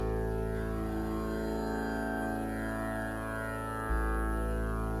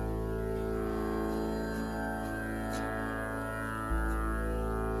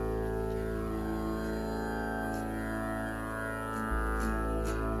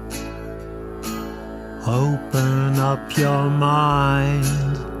Open up your mind,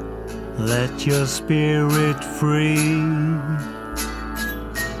 let your spirit free.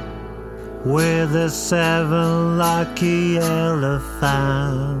 We're the 7 lucky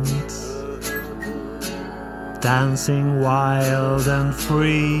elephants, dancing wild and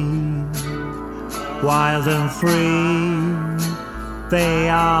free. Wild and free, they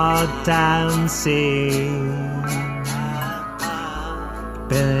are dancing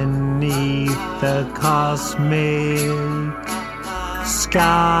beneath the cosmic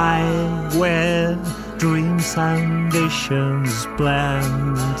sky, where dreams and visions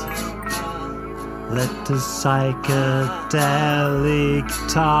blend. Let the psychedelic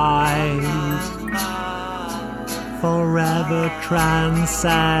tide forever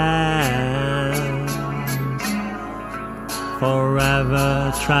transcend.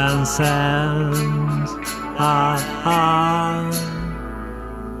 Forever transcend.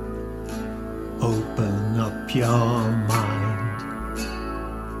 Open up your mind,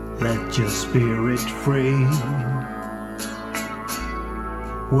 let your spirit free.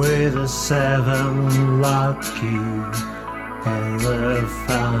 We're the 7 lucky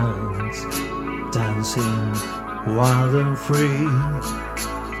elephants, dancing wild and free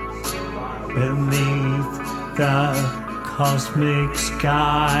beneath the cosmic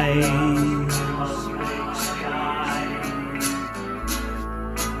sky.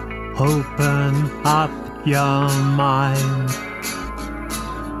 Open up your mind,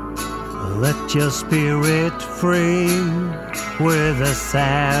 let your spirit free. We're the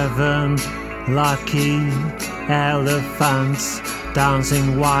 7 lucky elephants,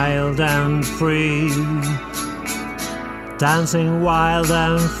 dancing wild and free. Dancing wild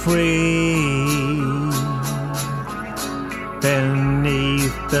and free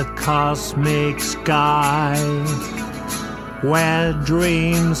beneath the cosmic sky, where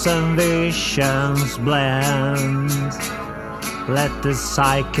dreams and visions blend. Let the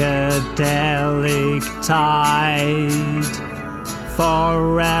psychedelic tide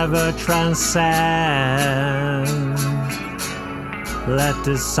forever transcend. Let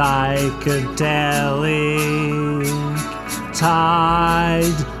the psychedelic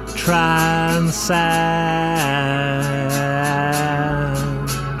tide transcend.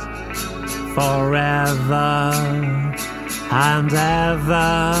 Forever and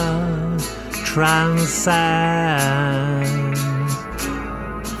ever transcend.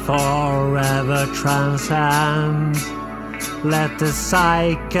 Forever transcend. Let the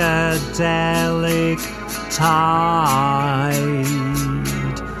psychedelic tide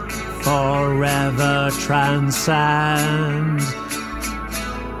forever transcend.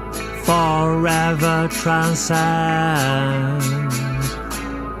 Forever transcend.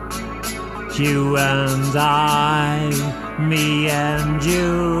 You and I, me and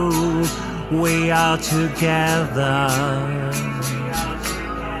you, we are together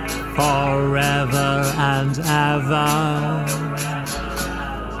forever and ever.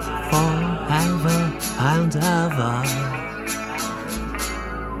 Forever and ever.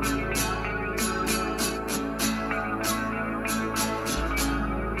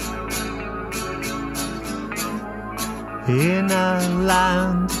 In a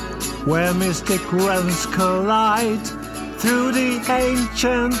land where mystic realms collide, through the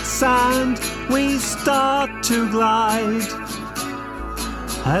ancient sand we start to glide.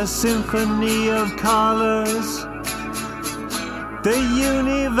 A symphony of colors, the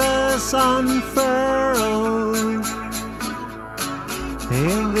universe unfurled.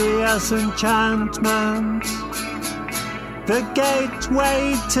 In the enchantment, the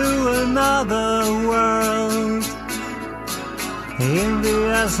gateway to another world. In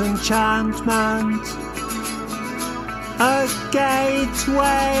the enchantment, a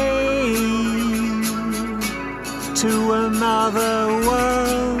gateway to another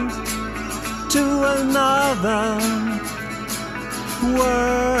world, to another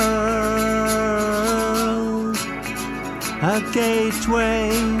world. A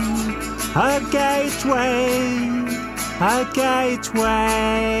gateway, a gateway, a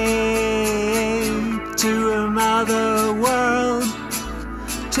gateway to another world,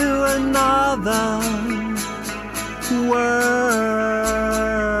 to another world,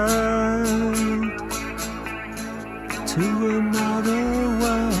 to another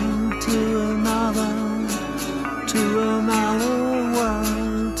world, to another, to another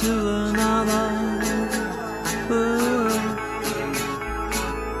world, to another world.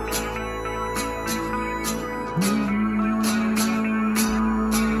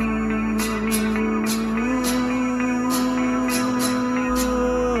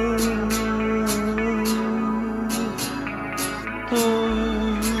 Oh,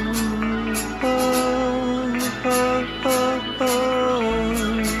 oh.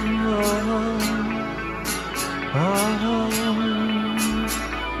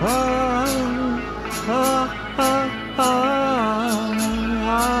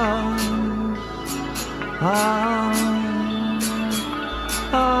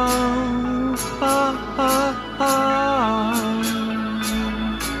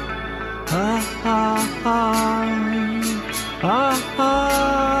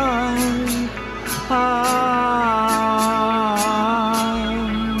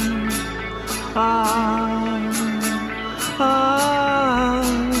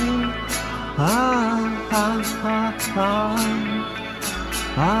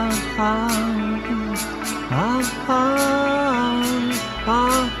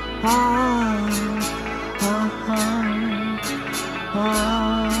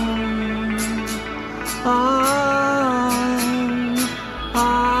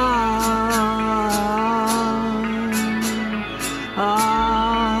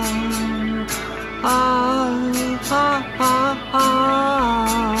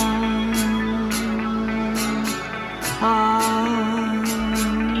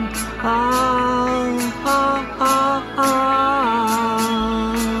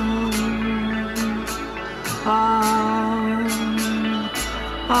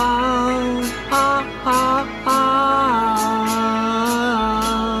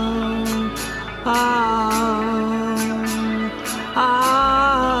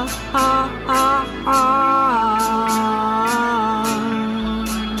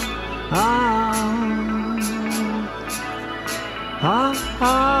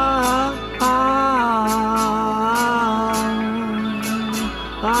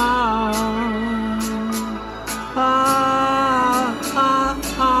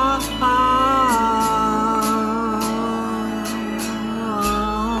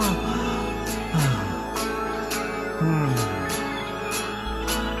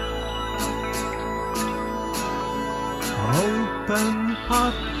 Open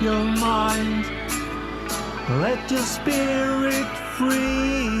up your mind, let your spirit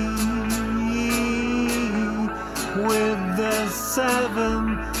free. With the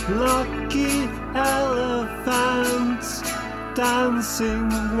 7 lucky elephants dancing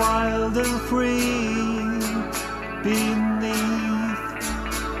wild and free beneath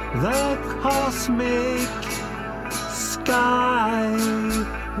the cosmic sky,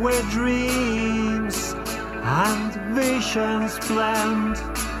 where dreams and visions blend.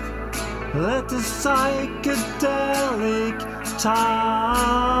 Let the psychedelic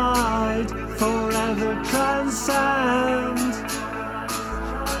tide forever transcend.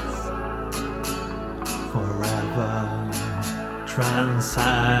 Forever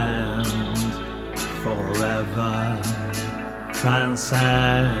transcend. Forever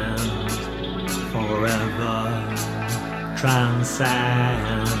transcend. Forever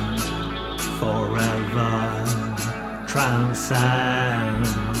transcend. Forever transcend.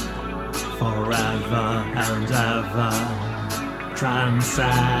 Forever and ever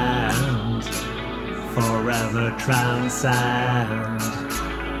transcend. Forever transcend.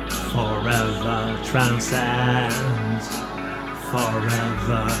 Forever transcend.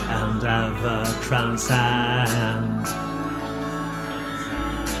 Forever and ever transcend.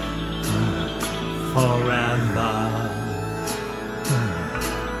 Forever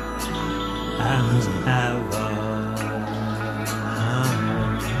and